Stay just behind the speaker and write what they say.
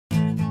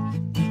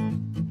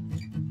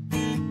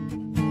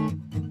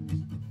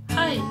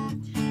Hi!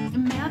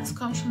 Im März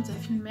kommen schon sehr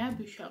viel mehr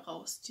Bücher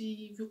raus,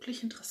 die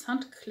wirklich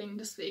interessant klingen.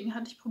 Deswegen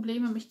hatte ich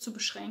Probleme, mich zu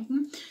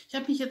beschränken. Ich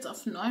habe mich jetzt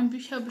auf 9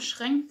 Bücher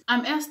beschränkt.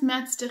 Am 1.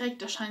 März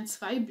direkt erscheinen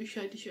 2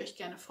 Bücher, die ich euch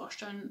gerne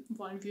vorstellen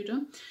wollen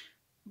würde.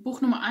 Buch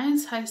Nummer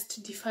 1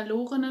 heißt Die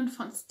Verlorenen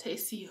von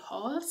Stacey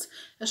Halls.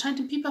 Erscheint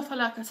im Piper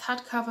Verlag als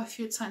Hardcover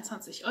für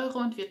 22 €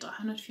 und wird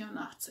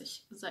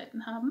 384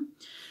 Seiten haben.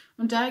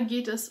 Und da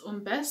geht es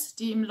um Bess,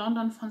 die im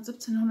London von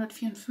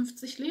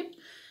 1754 lebt,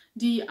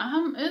 die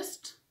arm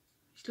ist.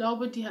 Ich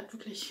glaube, die hat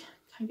wirklich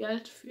kein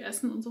Geld für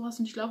Essen und sowas.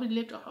 Und ich glaube, die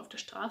lebt auch auf der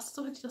Straße,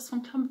 soweit ich das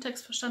vom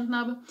Klappentext verstanden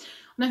habe. Und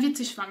dann wird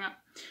sie schwanger.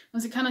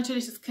 Und sie kann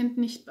natürlich das Kind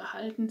nicht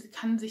behalten. Sie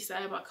kann sich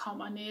selber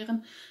kaum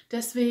ernähren.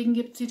 Deswegen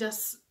gibt sie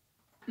das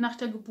nach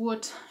der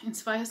Geburt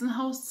ins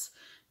Waisenhaus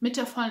mit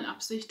der vollen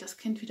Absicht, das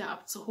Kind wieder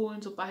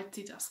abzuholen, sobald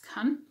sie das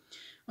kann.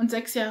 Und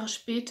 6 Jahre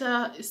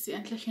später ist sie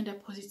endlich in der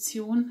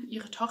Position,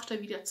 ihre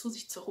Tochter wieder zu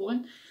sich zu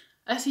holen.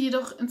 Als sie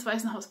jedoch ins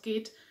Waisenhaus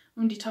geht,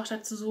 um die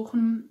Tochter zu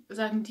suchen,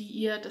 sagen die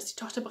ihr, dass die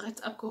Tochter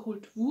bereits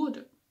abgeholt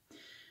wurde.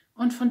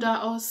 Und von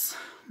da aus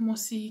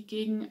muss sie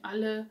gegen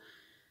alle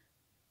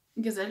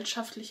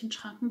gesellschaftlichen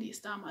Schranken, die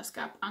es damals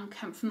gab,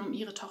 ankämpfen, um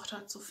ihre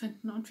Tochter zu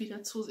finden und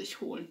wieder zu sich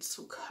holen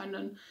zu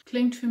können.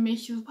 Klingt für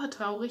mich super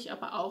traurig,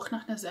 aber auch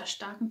nach einer sehr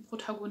starken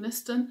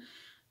Protagonistin,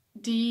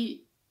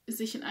 die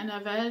sich in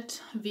einer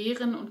Welt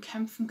wehren und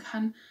kämpfen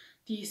kann,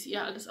 die es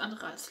ihr alles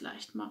andere als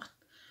leicht macht.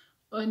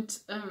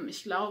 Und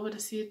ich glaube,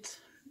 das wird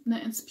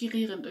eine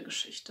inspirierende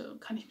Geschichte,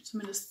 kann ich mir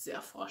zumindest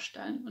sehr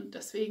vorstellen. Und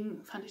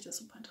deswegen fand ich das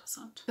super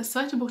interessant. Das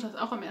zweite Buch, das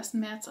auch am 1.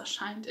 März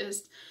erscheint,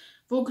 ist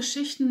Wo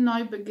Geschichten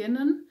neu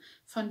beginnen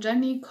von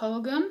Jenny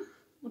Colgan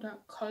oder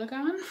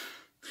Colgan.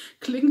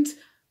 Klingt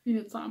wie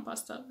eine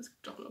Zahnpasta. Es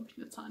gibt auch, glaube ich,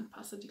 eine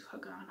Zahnpasta, die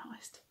Colgan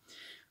heißt.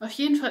 Auf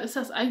jeden Fall ist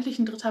das eigentlich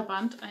ein 3.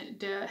 Band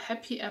der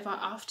Happy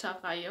Ever After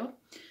Reihe.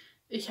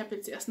 Ich habe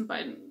jetzt die ersten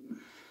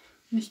beiden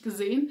nicht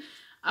gesehen,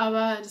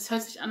 aber das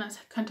hört sich an, als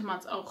könnte man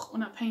es auch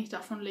unabhängig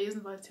davon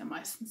lesen, weil es ja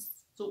meistens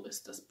so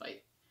ist, dass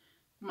bei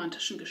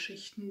romantischen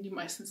Geschichten die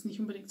meistens nicht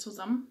unbedingt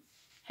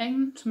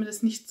zusammenhängen.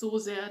 Zumindest nicht so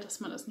sehr, dass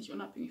man das nicht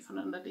unabhängig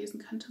voneinander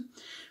lesen könnte.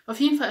 Auf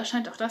jeden Fall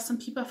erscheint auch das im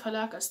Piper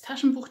Verlag als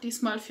Taschenbuch,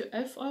 diesmal für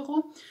 11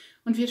 €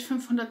 und wird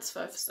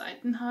 512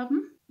 Seiten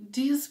haben.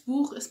 Dieses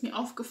Buch ist mir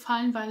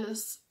aufgefallen, weil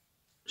es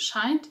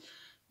scheint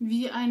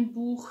wie ein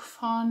Buch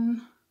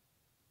von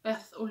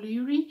Beth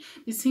O'Leary,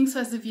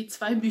 beziehungsweise wie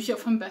 2 Bücher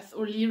von Beth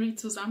O'Leary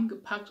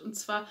zusammengepackt, und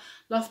zwar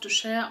Love to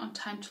Share und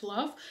Time to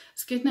Love.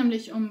 Es geht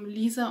nämlich um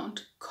Lisa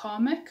und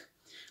Cormac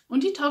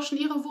und die tauschen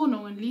ihre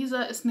Wohnungen.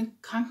 Lisa ist eine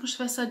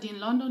Krankenschwester, die in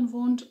London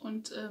wohnt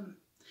und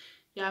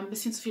ja, ein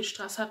bisschen zu viel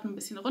Stress hat und ein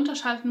bisschen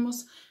runterschalten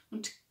muss.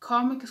 Und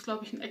Cormac ist,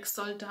 glaube ich, ein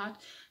Ex-Soldat,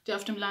 der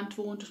auf dem Land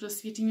wohnt. Und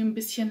das wird ihm ein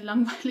bisschen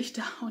langweilig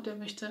da und er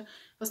möchte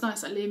was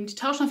Neues erleben. Die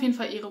tauschen auf jeden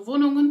Fall ihre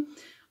Wohnungen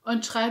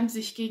und schreiben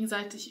sich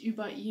gegenseitig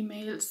über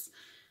E-Mails,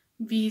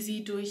 wie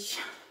sie durch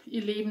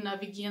ihr Leben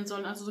navigieren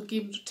sollen. Also so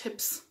geben so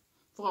Tipps,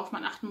 worauf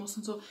man achten muss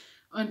und so.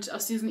 Und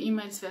aus diesen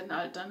E-Mails werden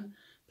halt dann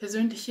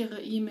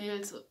persönlichere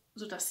E-Mails,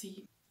 sodass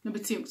sie eine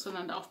Beziehung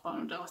zueinander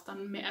aufbauen und daraus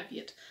dann mehr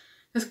wird.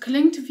 Das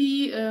klingt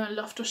wie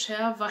Love to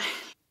Share, weil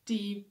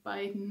die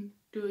beiden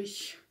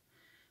durch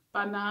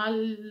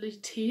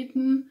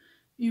Banalitäten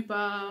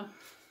über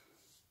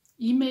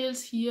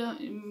E-Mails hier,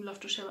 im Love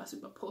to Share was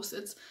über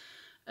Post-its,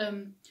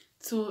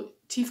 zu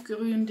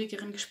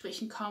tiefgründigeren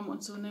Gesprächen kommen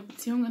und so eine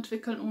Beziehung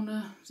entwickeln,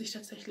 ohne sich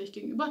tatsächlich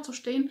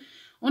gegenüberzustehen.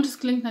 Und es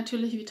klingt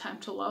natürlich wie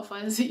Time to Love,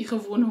 weil sie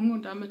ihre Wohnung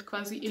und damit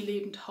quasi ihr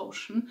Leben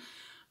tauschen.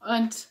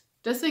 Und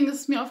deswegen ist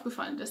es mir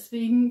aufgefallen.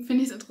 Deswegen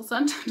finde ich es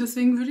interessant.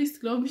 Deswegen würde ich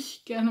es, glaube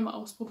ich, gerne mal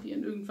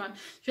ausprobieren irgendwann.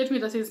 Ich werde mir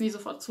das jetzt nicht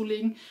sofort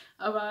zulegen,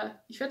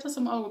 aber ich werde das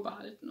im Auge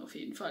behalten auf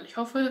jeden Fall. Ich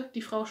hoffe,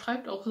 die Frau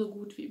schreibt auch so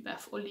gut wie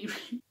Beth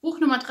O'Leary. Buch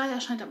Nummer 3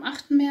 erscheint am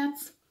 8.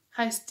 März.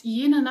 Heißt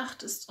Jene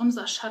Nacht ist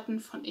unser Schatten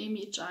von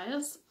Amy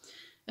Giles.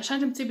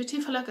 Erscheint im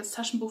CBT-Verlag als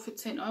Taschenbuch für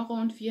 10 €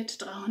 und wird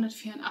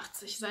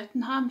 384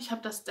 Seiten haben. Ich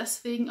habe das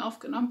deswegen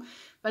aufgenommen,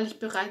 weil ich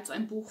bereits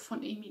ein Buch von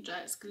Amy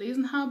Giles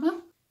gelesen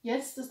habe.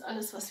 Jetzt ist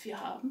alles, was wir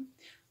haben.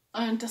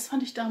 Und das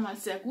fand ich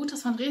damals sehr gut.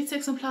 Das war ein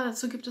Rezensionsexemplar.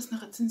 Dazu gibt es eine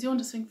Rezension,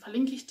 deswegen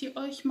verlinke ich die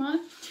euch mal.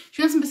 Ich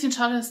finde es ein bisschen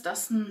schade, dass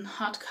das ein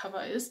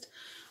Hardcover ist.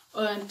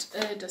 Und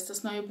dass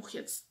das neue Buch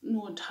jetzt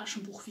nur ein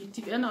Taschenbuch wird.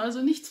 Die werden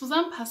also nicht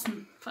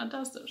zusammenpassen.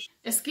 Fantastisch.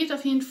 Es geht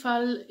auf jeden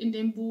Fall in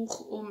dem Buch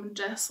um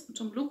Jess und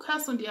um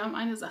Lukas und die haben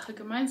eine Sache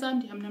gemeinsam.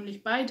 Die haben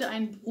nämlich beide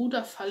einen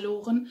Bruder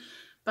verloren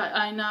bei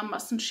einer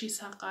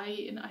Massenschießerei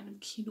in einem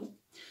Kino.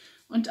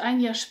 Und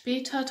ein Jahr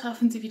später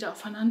treffen sie wieder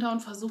aufeinander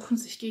und versuchen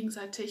sich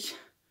gegenseitig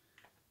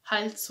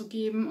Halt zu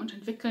geben und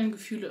entwickeln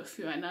Gefühle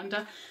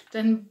füreinander.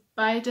 Denn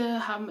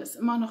beide haben es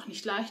immer noch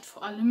nicht leicht,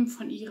 vor allem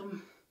von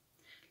ihrem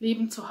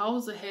Leben zu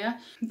Hause her.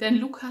 Denn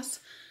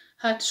Lukas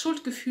hat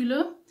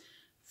Schuldgefühle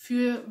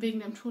wegen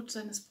dem Tod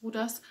seines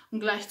Bruders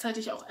und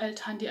gleichzeitig auch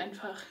Eltern, die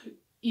einfach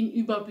ihn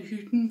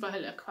überbehüten,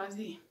 weil er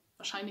quasi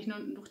wahrscheinlich nur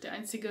noch das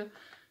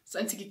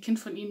einzige Kind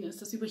von ihnen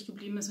ist, das übrig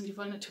geblieben ist und die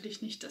wollen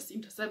natürlich nicht, dass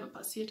ihm dasselbe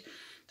passiert.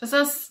 Dass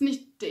das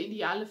nicht der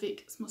ideale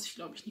Weg ist, muss ich,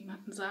 glaube ich,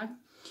 niemandem sagen.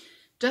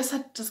 Jess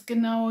hat das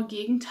genaue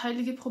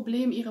gegenteilige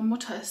Problem. Ihre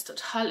Mutter ist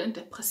total in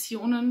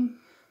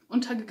Depressionen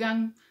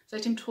untergegangen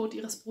seit dem Tod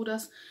ihres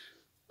Bruders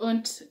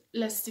und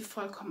lässt sie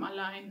vollkommen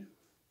allein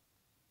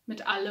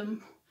mit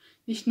allem.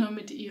 Nicht nur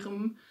mit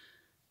ihren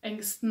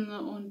Ängsten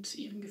und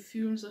ihren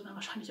Gefühlen, sondern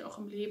wahrscheinlich auch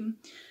im Leben.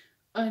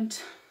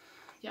 Und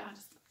ja,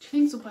 das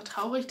klingt super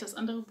traurig. Das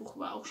andere Buch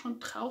war auch schon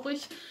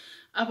traurig.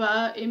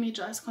 Aber Amy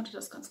Joyce konnte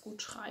das ganz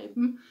gut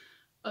schreiben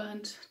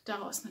und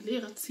daraus eine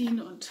Lehre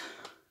ziehen und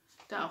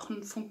da auch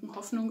einen Funken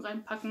Hoffnung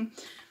reinpacken.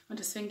 Und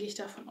deswegen gehe ich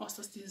davon aus,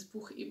 dass dieses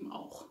Buch eben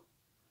auch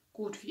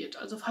gut wird.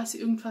 Also falls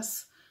ihr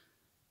irgendwas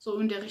so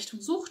in der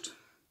Richtung sucht,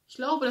 ich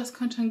glaube, das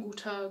könnte ein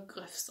guter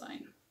Griff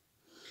sein.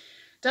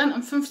 Dann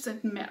am 15.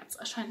 März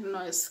erscheint ein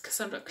neues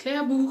Cassandra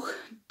Clare Buch.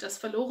 Das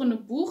verlorene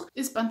Buch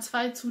ist Band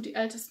 2 zu Die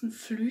ältesten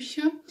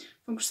Flüche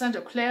von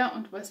Cassandra Clare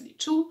und Wesley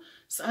Chu.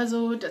 Das ist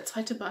also der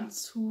zweite Band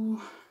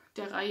zu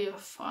der Reihe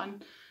von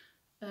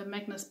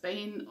Magnus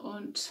Bane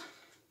und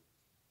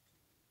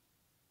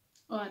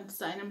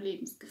seinem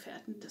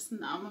Lebensgefährten, dessen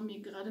Name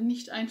mir gerade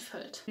nicht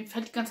einfällt. Mir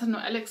fällt die ganze Zeit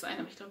nur Alex ein,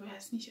 aber ich glaube, er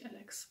heißt nicht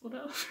Alex,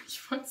 oder?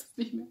 Ich weiß es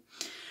nicht mehr.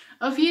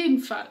 Auf jeden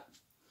Fall.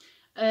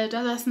 Da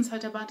das ein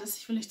zweiter Band ist,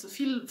 ich will nicht so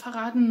viel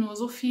verraten, nur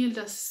so viel,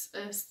 dass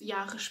es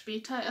Jahre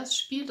später erst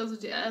spielt. Also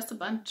der erste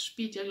Band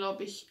spielt ja,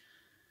 glaube ich,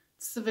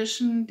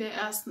 zwischen der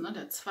ersten und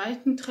der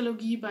zweiten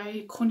Trilogie.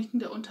 Bei Chroniken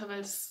der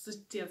Unterwelt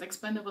sind ja 6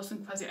 Bände, was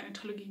sind quasi eine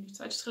Trilogie und die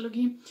zweite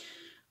Trilogie.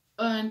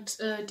 Und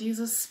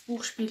dieses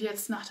Buch spielt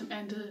jetzt nach dem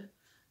Ende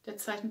der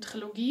zweiten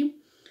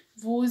Trilogie,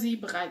 wo sie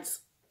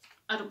bereits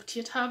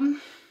adoptiert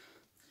haben.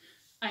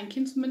 Ein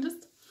Kind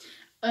zumindest.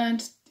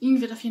 Und ihnen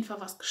wird auf jeden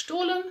Fall was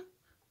gestohlen.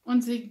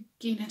 Und sie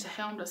gehen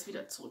hinterher, um das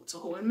wieder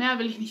zurückzuholen. Mehr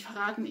will ich nicht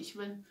verraten, ich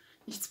will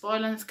nicht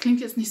spoilern. Es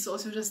klingt jetzt nicht so,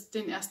 als würde es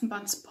den ersten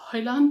Band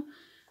spoilern,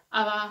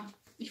 aber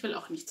ich will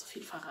auch nicht so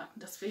viel verraten.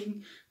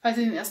 Deswegen, falls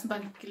ihr den ersten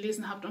Band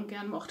gelesen habt und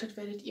gern mochtet,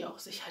 werdet ihr auch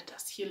sicher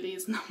das hier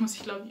lesen. Da muss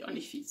ich, glaube ich, auch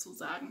nicht viel zu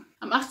sagen.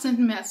 Am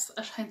 18. März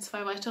erscheinen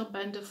 2 weitere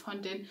Bände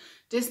von den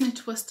Disney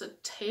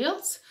Twisted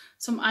Tales.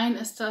 Zum einen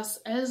ist das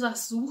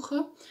Elsas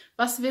Suche.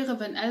 Was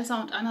wäre, wenn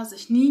Elsa und Anna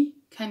sich nie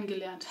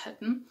kennengelernt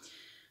hätten?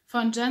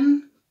 Von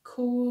Jen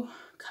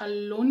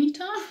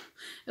Kalonita.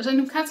 Erscheint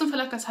im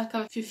Verlag als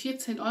Hardcover für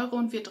 14 €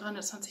 und wird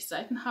 320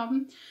 Seiten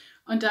haben.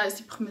 Und da ist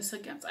die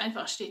Prämisse ganz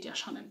einfach, steht ja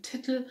schon im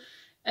Titel.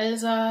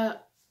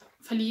 Elsa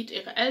verliert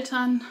ihre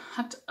Eltern,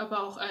 hat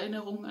aber auch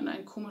Erinnerungen an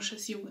ein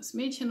komisches junges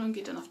Mädchen und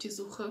geht dann auf die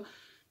Suche,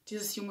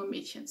 dieses junge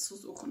Mädchen zu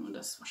suchen. Und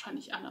das ist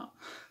wahrscheinlich Anna.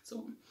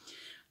 So.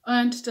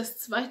 Und das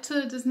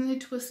zweite Disney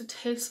Twisted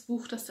Tales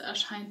Buch, das da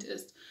erscheint,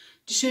 ist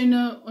Die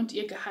Schöne und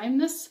ihr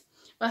Geheimnis.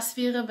 Was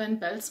wäre, wenn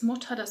Bells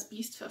Mutter das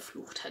Biest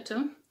verflucht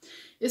hätte?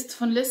 Ist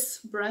von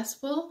Liz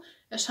Braswell,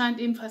 erscheint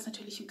ebenfalls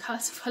natürlich im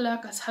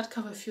Verlag als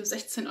Hardcover für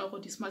 16 €,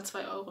 diesmal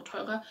 2 €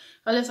 teurer,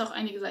 weil es auch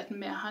einige Seiten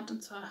mehr hat,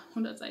 und zwar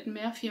 100 Seiten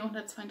mehr,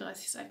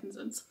 432 Seiten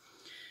sind es.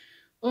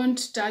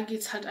 Und da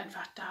geht es halt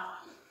einfach da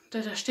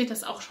steht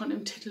das auch schon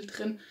im Titel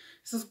drin.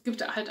 Es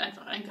gibt halt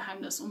einfach ein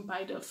Geheimnis um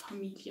beide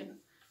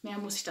Familien. Mehr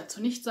muss ich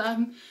dazu nicht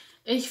sagen.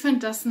 Ich finde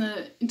das eine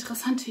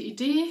interessante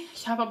Idee.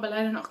 Ich habe aber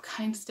leider noch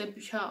keins der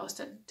Bücher aus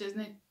der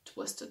Disney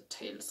Twisted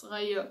Tales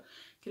Reihe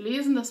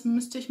gelesen. Das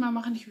müsste ich mal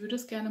machen. Ich würde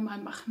es gerne mal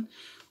machen.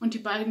 Und die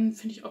beiden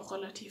finde ich auch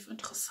relativ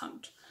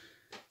interessant.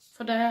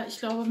 Von daher, ich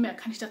glaube, mehr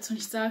kann ich dazu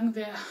nicht sagen.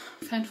 Wer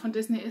Fan von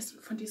Disney ist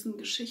und von diesen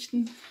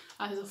Geschichten,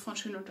 also von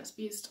Schön und das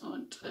Biest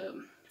und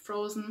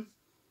Frozen,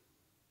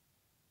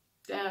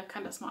 der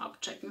kann das mal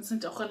abchecken.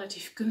 Sind auch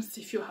relativ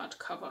günstig für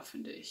Hardcover,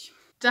 finde ich.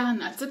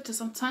 Dann als 7.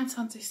 am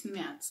 22.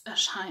 März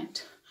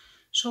erscheint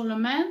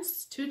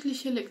März,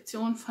 tödliche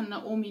Lektion von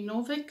Naomi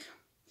Novik.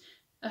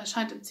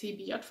 Erscheint im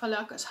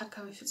CBJ-Verlag als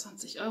Hardcover für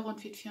 20 €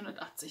 und wird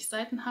 480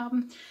 Seiten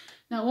haben.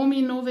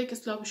 Naomi Novik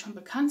ist, glaube ich, schon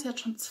bekannt. Sie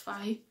hat schon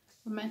 2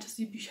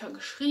 Fantasy-Bücher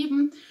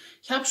geschrieben.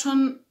 Ich habe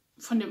schon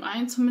von dem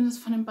einen, zumindest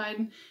von den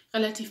beiden,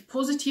 relativ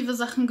positive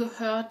Sachen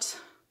gehört,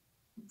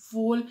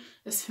 obwohl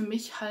es für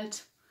mich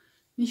halt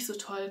nicht so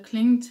toll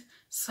klingt.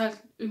 Es ist halt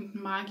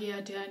irgendein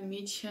Magier, der ein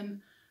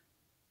Mädchen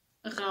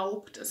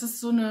raubt. Es ist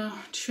so eine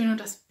Die Schöne und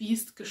das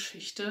Biest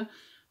Geschichte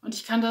und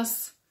ich kann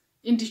das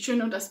in Die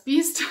Schöne und das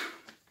Biest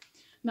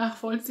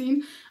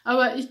nachvollziehen,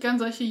 aber ich kann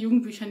solche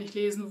Jugendbücher nicht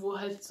lesen, wo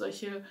halt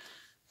solche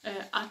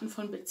Arten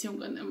von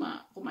Beziehungen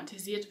immer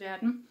romantisiert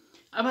werden.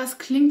 Aber es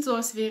klingt so,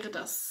 als wäre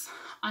das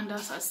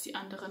anders als die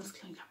anderen. Es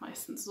klingt ja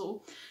meistens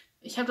so.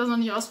 Ich habe das noch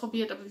nicht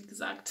ausprobiert, aber wie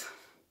gesagt,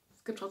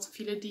 es gibt trotzdem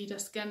viele, die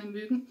das gerne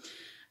mögen.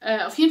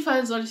 Auf jeden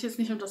Fall soll es jetzt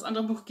nicht um das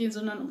andere Buch gehen,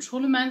 sondern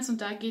um März.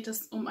 Und da geht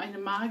es um eine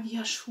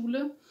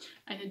Magierschule,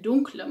 eine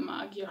dunkle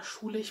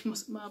Magierschule. Ich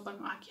muss immer bei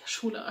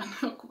Magierschule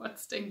an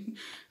Hogwarts denken,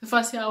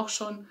 was ja auch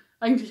schon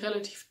eigentlich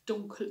relativ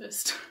dunkel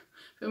ist,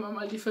 wenn man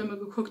mal die Filme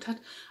geguckt hat.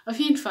 Auf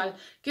jeden Fall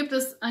gibt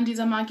es an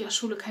dieser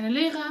Magierschule keine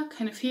Lehrer,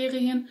 keine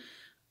Ferien,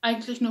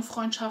 eigentlich nur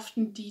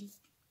Freundschaften, die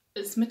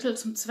als Mittel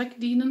zum Zweck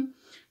dienen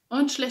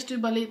und schlechte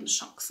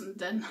Überlebenschancen,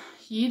 denn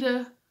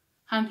jede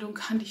Handlung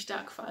kann dich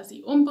da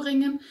quasi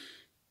umbringen.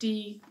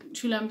 Die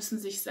Schüler müssen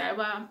sich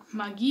selber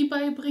Magie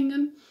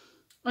beibringen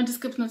und es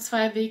gibt nur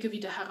 2 Wege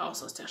wieder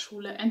heraus aus der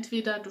Schule.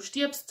 Entweder du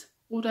stirbst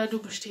oder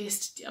du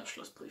bestehst die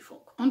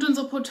Abschlussprüfung. Und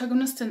unsere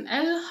Protagonistin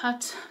Elle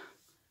hat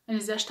eine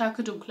sehr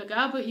starke dunkle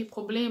Gabe. Ihr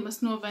Problem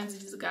ist nur, wenn sie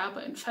diese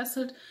Gabe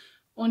entfesselt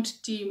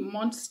und die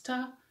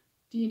Monster,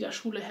 die in der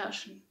Schule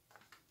herrschen,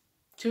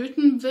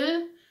 töten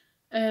will,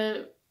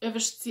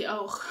 erwischt sie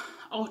auch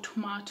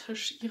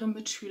automatisch ihre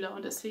Mitschüler.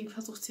 Und deswegen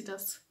versucht sie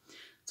das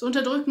zu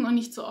unterdrücken und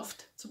nicht so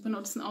oft zu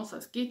benutzen, außer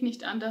es geht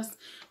nicht anders.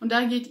 Und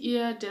da geht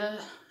ihr der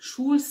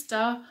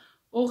Schulstar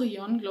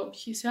Orion, glaube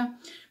ich, hieß er,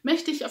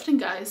 mächtig auf den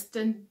Geist,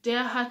 denn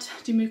der hat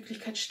die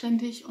Möglichkeit,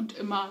 ständig und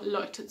immer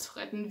Leute zu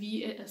retten,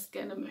 wie er es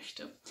gerne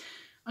möchte.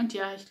 Und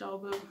ja, ich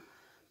glaube,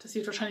 das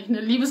wird wahrscheinlich eine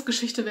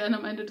Liebesgeschichte werden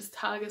am Ende des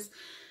Tages.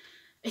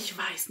 Ich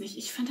weiß nicht,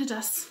 ich finde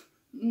das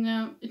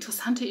eine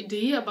interessante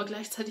Idee, aber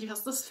gleichzeitig, was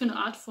ist das für eine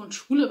Art von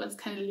Schule, wenn es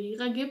keine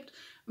Lehrer gibt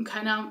und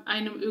keiner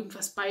einem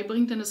irgendwas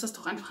beibringt, dann ist das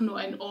doch einfach nur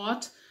ein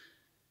Ort,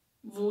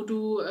 wo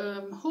du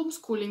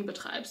Homeschooling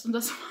betreibst und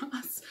das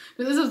war's.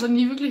 Das ist also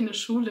nie wirklich eine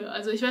Schule.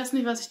 Also ich weiß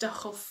nicht, was ich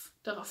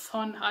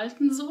davon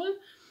halten soll.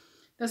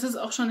 Das ist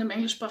auch schon im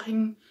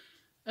englischsprachigen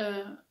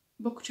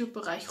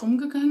Booktube-Bereich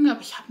rumgegangen,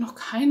 aber ich habe noch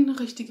keine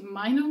richtige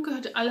Meinung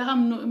gehört. Alle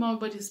haben nur immer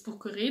über dieses Buch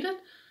geredet,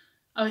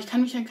 aber ich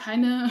kann mich an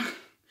keine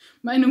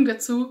Meinung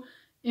dazu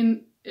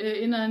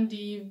erinnern,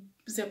 die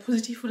sehr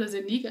positiv oder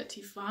sehr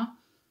negativ war.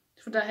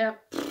 Von daher,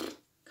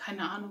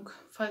 keine Ahnung,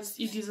 falls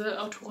ihr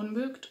diese Autorin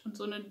mögt und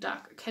so eine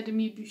Dark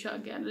Academy Bücher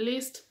gerne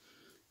lest,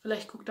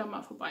 vielleicht guckt da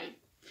mal vorbei.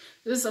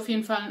 Das ist auf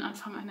jeden Fall ein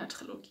Anfang einer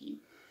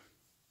Trilogie.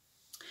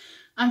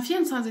 Am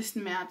 24.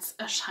 März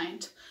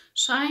erscheint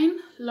Shine,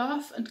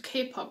 Love and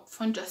K-Pop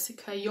von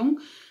Jessica Jung,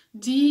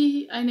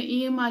 die eine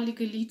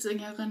ehemalige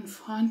Leadsängerin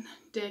von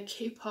der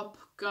K-Pop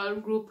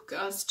Girl Group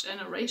Girls'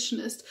 Generation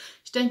ist.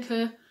 Ich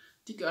denke,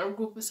 die Girl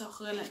Group ist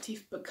auch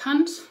relativ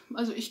bekannt.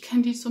 Also ich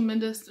kenne die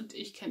zumindest und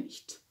ich kenne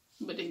nicht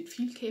unbedingt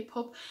viel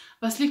K-Pop.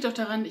 Aber es liegt auch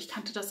daran, ich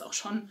kannte das auch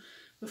schon,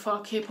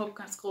 bevor K-Pop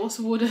ganz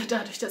groß wurde,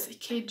 dadurch, dass ich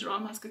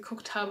K-Dramas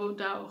geguckt habe und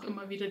da auch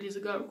immer wieder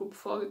diese Girl Group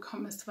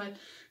vorgekommen ist, weil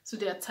zu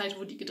der Zeit,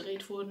 wo die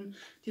gedreht wurden,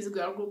 diese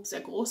Girl Group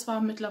sehr groß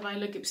war.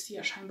 Mittlerweile gibt es die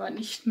ja scheinbar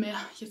nicht mehr.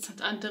 Jetzt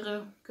sind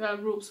andere Girl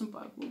Groups und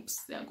Boy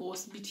Groups sehr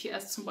groß.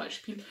 BTS zum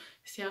Beispiel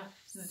ist ja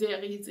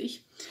sehr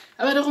riesig.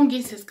 Aber darum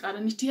geht es jetzt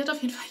gerade nicht. Die hat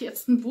auf jeden Fall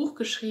jetzt ein Buch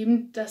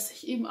geschrieben, das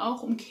sich eben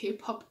auch um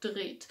K-Pop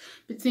dreht,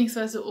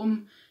 beziehungsweise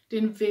um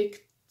den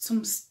Weg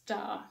zum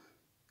Star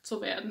zu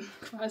werden,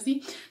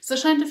 quasi. Es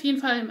erscheint auf jeden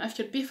Fall im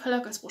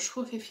FJB-Verlag als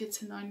Broschüre für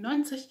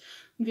 14,99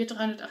 und wird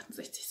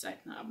 368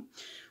 Seiten haben.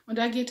 Und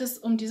da geht es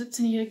um die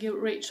 17-jährige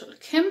Rachel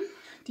Kim,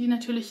 die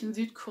natürlich in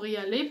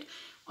Südkorea lebt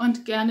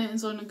und gerne in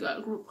so eine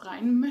Girl Group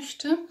rein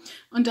möchte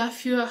und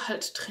dafür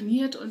halt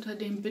trainiert unter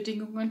den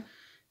Bedingungen,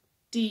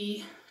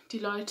 die die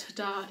Leute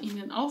da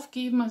ihnen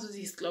aufgeben. Also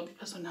sie ist, glaube ich,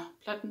 bei so einer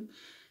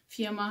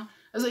Plattenfirma.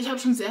 Also ich habe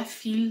schon sehr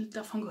viel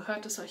davon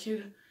gehört, dass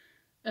solche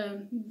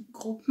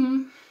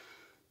Gruppen,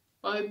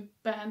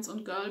 Boybands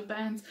und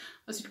Girlbands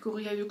aus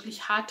Südkorea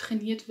wirklich hart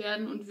trainiert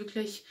werden und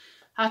wirklich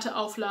harte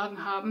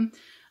Auflagen haben.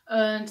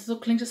 So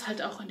klingt es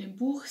halt auch in dem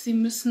Buch. Sie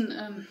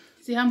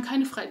haben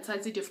keine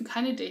Freizeit, sie dürfen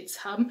keine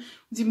Dates haben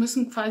und sie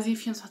müssen quasi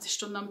 24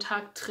 Stunden am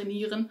Tag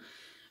trainieren,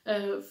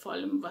 vor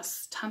allem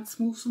was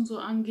Tanzmoves und so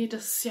angeht.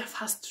 Das ist ja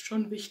fast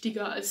schon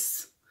wichtiger,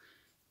 als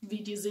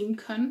wie die singen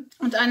können.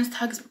 Und eines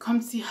Tages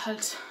bekommt sie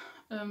halt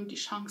die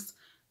Chance,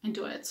 ein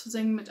Duett zu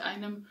singen mit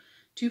einem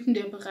Typen,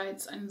 der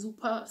bereits ein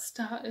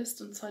Superstar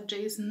ist, und zwar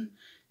Jason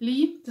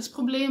Lee. Das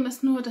Problem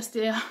ist nur, dass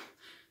der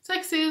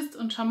sexy ist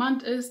und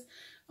charmant ist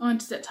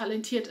und sehr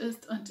talentiert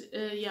ist und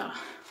ja,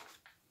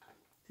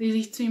 sie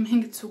sich zu ihm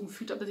hingezogen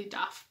fühlt, aber sie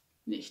darf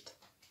nicht.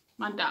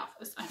 Man darf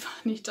es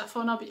einfach nicht.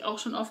 Davon habe ich auch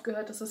schon oft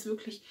gehört, dass das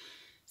wirklich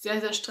sehr,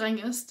 sehr streng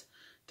ist,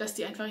 dass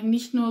die einfach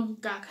nicht nur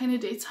gar keine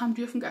Dates haben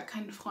dürfen, gar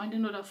keine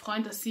Freundin oder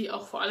Freund, dass sie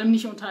auch vor allem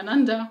nicht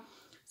untereinander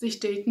sich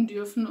daten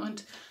dürfen,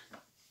 und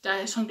da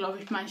ist schon, glaube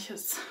ich,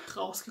 manches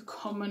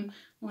rausgekommen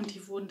und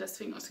die wurden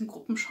deswegen aus den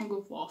Gruppen schon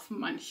geworfen.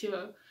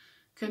 Manche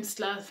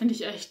Künstler, finde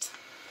ich echt,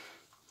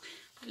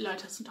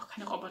 Leute, das sind doch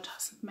keine Roboter,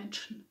 das sind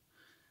Menschen.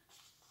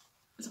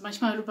 Also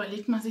manchmal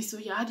überlegt man sich so,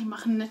 ja, die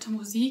machen nette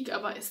Musik,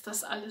 aber ist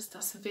das alles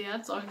das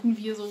wert? Sollten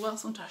wir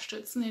sowas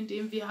unterstützen,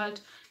 indem wir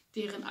halt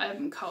deren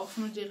Alben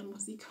kaufen und deren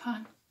Musik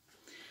hören?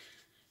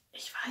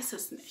 Ich weiß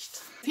es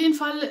nicht. Auf jeden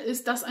Fall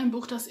ist das ein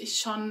Buch, das ich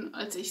schon,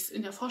 als ich es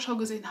in der Vorschau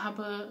gesehen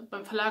habe,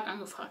 beim Verlag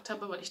angefragt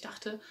habe, weil ich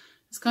dachte,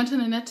 es könnte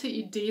eine nette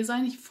Idee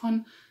sein.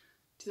 Von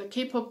dieser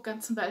K-Pop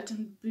ganzen Welt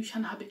in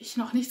Büchern habe ich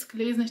noch nichts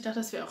gelesen. Ich dachte,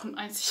 das wäre auch ein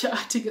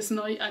einzigartiges,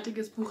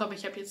 neuartiges Buch, aber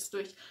ich habe jetzt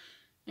durch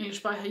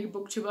englischsprachige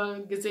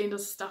Booktuber gesehen,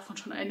 dass es davon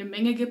schon eine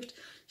Menge gibt.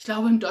 Ich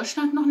glaube in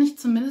Deutschland noch nicht,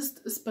 zumindest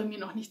ist bei mir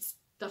noch nichts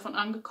davon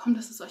angekommen,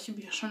 dass es solche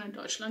Bücher schon in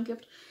Deutschland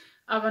gibt.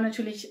 Aber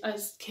natürlich,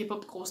 als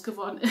K-Pop groß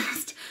geworden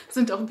ist,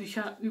 sind auch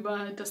Bücher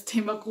über das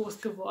Thema groß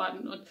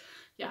geworden. Und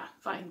ja,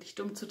 war eigentlich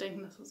dumm zu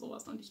denken, dass es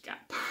sowas noch nicht gab.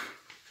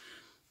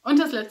 Und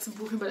das letzte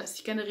Buch, über das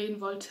ich gerne reden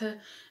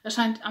wollte,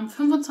 erscheint am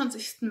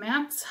 25.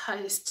 März,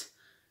 heißt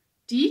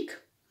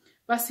Deek.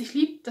 Was sich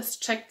liebt, das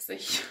checkt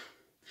sich.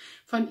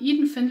 Von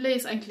Eden Finlay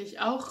ist eigentlich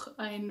auch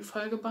ein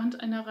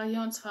Folgeband einer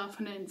Reihe, und zwar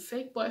von den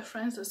Fake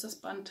Boyfriends, das ist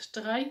das Band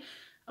 3.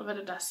 Aber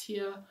da das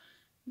hier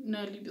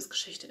eine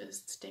Liebesgeschichte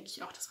ist, denke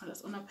ich auch, dass man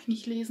das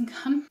unabhängig lesen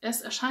kann.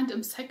 Es erscheint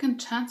im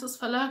Second Chances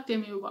Verlag, der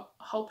mir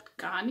überhaupt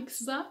gar nichts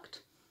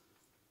sagt.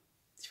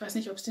 Ich weiß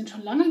nicht, ob es den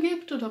schon lange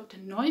gibt oder ob der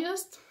neu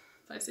ist.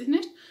 Weiß ich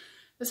nicht.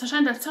 Es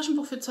erscheint als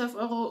Taschenbuch für 12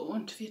 €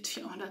 und wird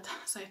 400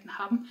 Seiten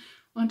haben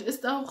und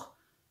ist auch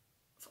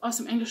aus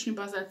dem Englischen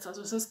übersetzt.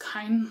 Also es ist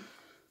kein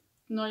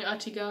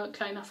neuartiger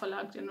kleiner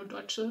Verlag, der nur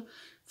deutsche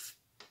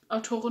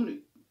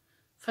Autoren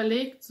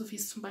verlegt, so wie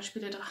es zum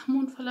Beispiel der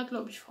Drachenmond Verlag,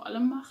 glaube ich, vor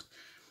allem macht,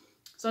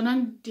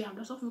 sondern die haben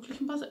das auch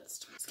wirklich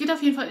übersetzt. Es geht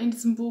auf jeden Fall in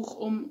diesem Buch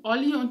um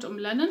Olli und um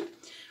Lennon.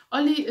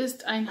 Olli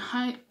ist ein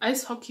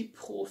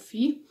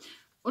Eishockey-Profi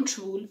und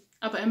schwul,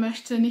 aber er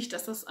möchte nicht,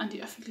 dass das an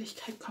die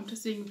Öffentlichkeit kommt.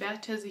 Deswegen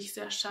wehrt er sich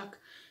sehr stark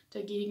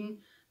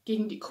dagegen,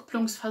 gegen die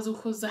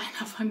Kupplungsversuche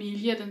seiner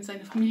Familie, denn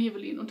seine Familie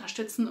will ihn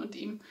unterstützen und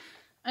ihm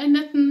einen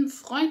netten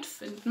Freund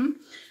finden.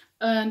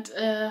 Und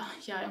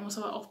ja, er muss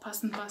aber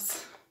aufpassen,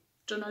 was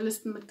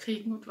Journalisten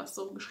mitkriegen und was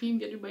so geschrieben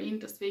wird über ihn.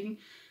 Deswegen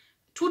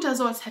tut er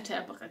so, als hätte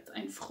er bereits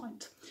einen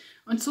Freund.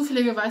 Und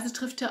zufälligerweise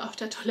trifft er auf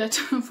der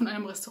Toilette von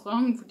einem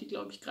Restaurant, wo die,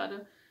 glaube ich,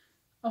 gerade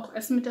auch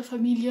essen mit der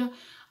Familie,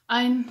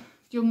 einen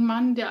jungen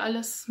Mann, der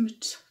alles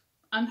mit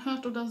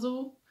anhört oder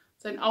so.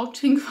 Sein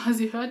Outing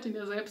quasi hört, den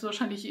er selbst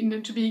wahrscheinlich in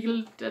den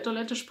Spiegel der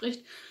Toilette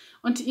spricht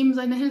und ihm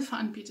seine Hilfe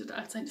anbietet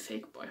als sein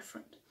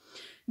Fake-Boyfriend.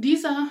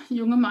 Dieser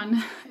junge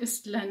Mann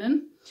ist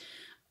Lennon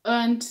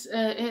und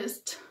er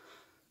ist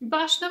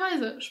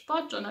überraschenderweise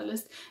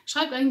Sportjournalist. Er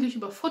schreibt eigentlich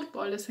über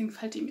Football, deswegen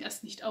fällt ihm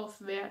erst nicht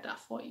auf, wer da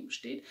vor ihm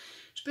steht.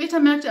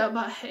 Später merkt er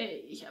aber,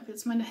 hey, ich habe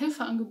jetzt meine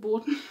Hilfe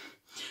angeboten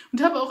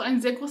und habe auch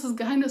ein sehr großes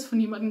Geheimnis von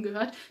jemandem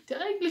gehört,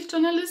 der eigentlich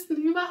Journalisten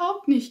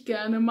überhaupt nicht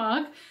gerne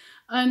mag.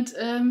 Und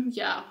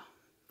ja,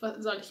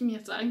 was soll ich ihm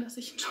jetzt sagen, dass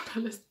ich ein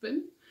Journalist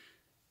bin?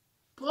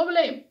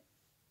 Problem.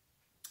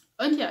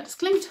 Und ja, das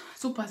klingt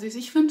super süß.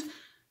 Ich finde,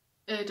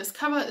 das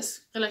Cover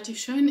ist relativ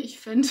schön. Ich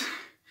finde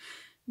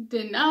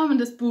den Namen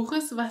des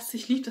Buches, was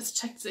ich liebe, das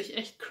checkt sich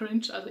echt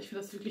cringe. Also ich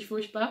finde das wirklich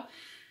furchtbar.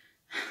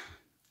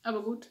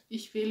 Aber gut,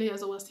 ich wähle ja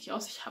sowas nicht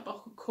aus. Ich habe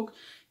auch geguckt,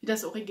 wie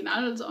das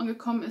Original so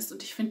angekommen ist.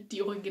 Und ich finde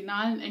die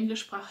originalen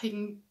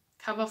englischsprachigen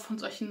Cover von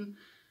solchen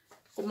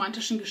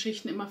romantischen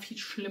Geschichten immer viel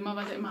schlimmer,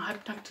 weil da immer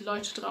halbnackte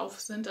Leute drauf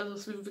sind. Also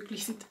es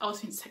wirklich sieht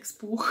aus wie ein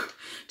Sexbuch.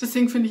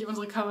 Deswegen finde ich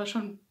unsere Cover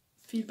schon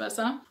viel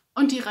besser.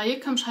 Und die Reihe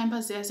kam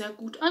scheinbar sehr, sehr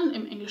gut an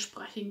im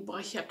englischsprachigen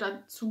Bereich. Ich habe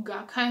dazu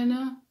gar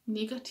keine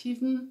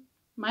negativen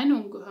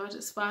Meinungen gehört.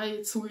 Es war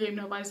jetzt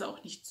zugegebenerweise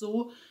auch nicht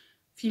so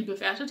viel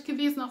bewertet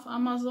gewesen auf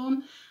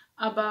Amazon,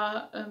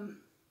 aber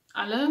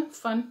alle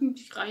fanden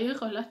die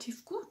Reihe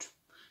relativ gut.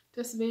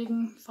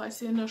 Deswegen,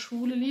 falls ihr in der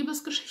Schule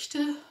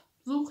Liebesgeschichte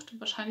sucht,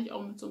 wahrscheinlich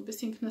auch mit so ein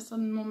bisschen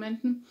knisternden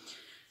Momenten.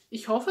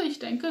 Ich hoffe, ich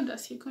denke,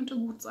 das hier könnte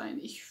gut sein.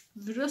 Ich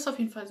würde das auf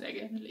jeden Fall sehr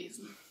gerne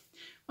lesen.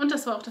 Und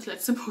das war auch das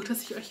letzte Buch,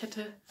 das ich euch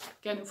hätte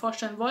gerne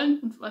vorstellen wollen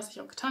und was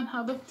ich auch getan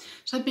habe.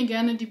 Schreibt mir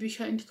gerne die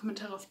Bücher in die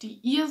Kommentare, auf die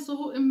ihr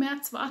so im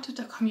März wartet.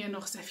 Da kommen ja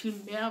noch sehr viel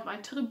mehr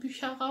weitere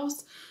Bücher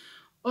raus.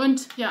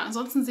 Und ja,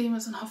 ansonsten sehen wir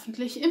uns dann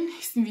hoffentlich im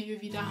nächsten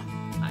Video wieder.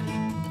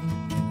 Bye.